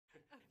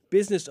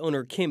Business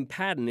owner Kim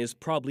Padden is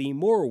probably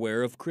more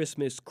aware of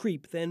Christmas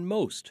creep than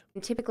most.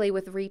 Typically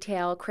with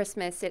retail,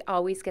 Christmas, it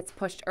always gets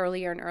pushed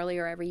earlier and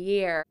earlier every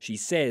year. She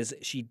says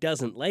she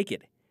doesn't like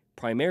it,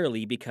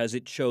 primarily because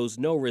it shows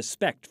no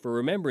respect for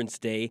Remembrance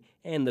Day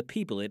and the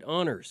people it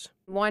honors.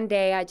 One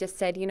day I just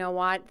said, you know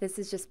what, this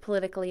is just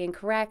politically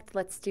incorrect.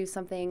 Let's do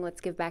something,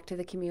 let's give back to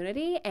the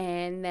community.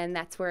 And then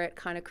that's where it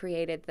kind of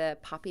created the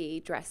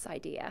poppy dress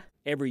idea.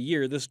 Every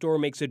year, the store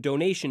makes a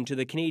donation to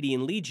the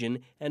Canadian Legion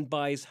and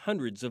buys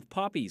hundreds of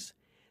poppies.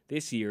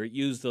 This year, it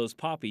used those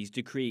poppies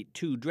to create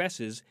 2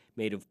 dresses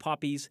made of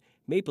poppies,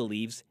 maple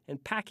leaves,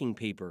 and packing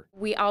paper.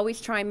 We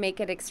always try and make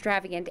it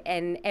extravagant,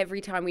 and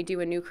every time we do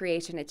a new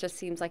creation, it just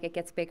seems like it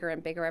gets bigger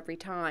and bigger every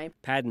time.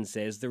 Padden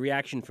says the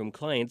reaction from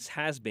clients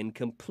has been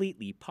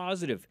completely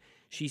positive.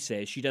 She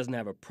says she doesn't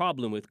have a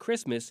problem with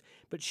Christmas,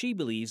 but she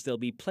believes there'll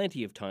be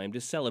plenty of time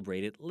to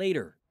celebrate it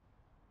later.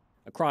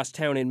 Across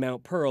town in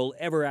Mount Pearl,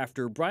 Ever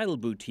After Bridal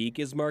Boutique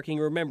is marking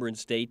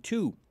Remembrance Day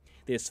too.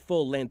 This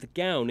full-length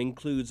gown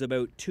includes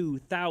about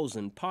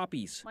 2,000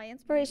 poppies. My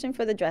inspiration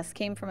for the dress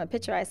came from a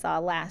picture I saw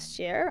last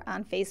year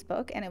on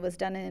Facebook, and it was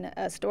done in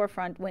a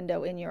storefront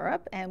window in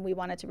Europe, and we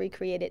wanted to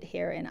recreate it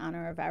here in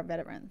honor of our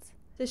veterans.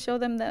 To show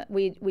them that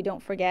we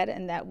don't forget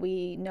and that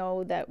we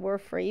know that we're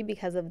free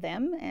because of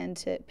them, and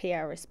to pay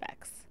our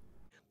respects.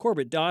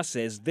 Corbett Doss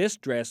says this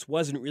dress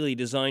wasn't really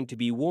designed to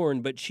be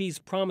worn, but she's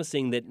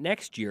promising that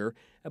next year,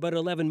 about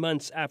 11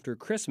 months after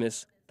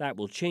Christmas, that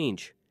will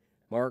change.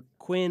 Mark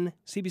Quinn,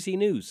 CBC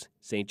News,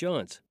 St.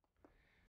 John's.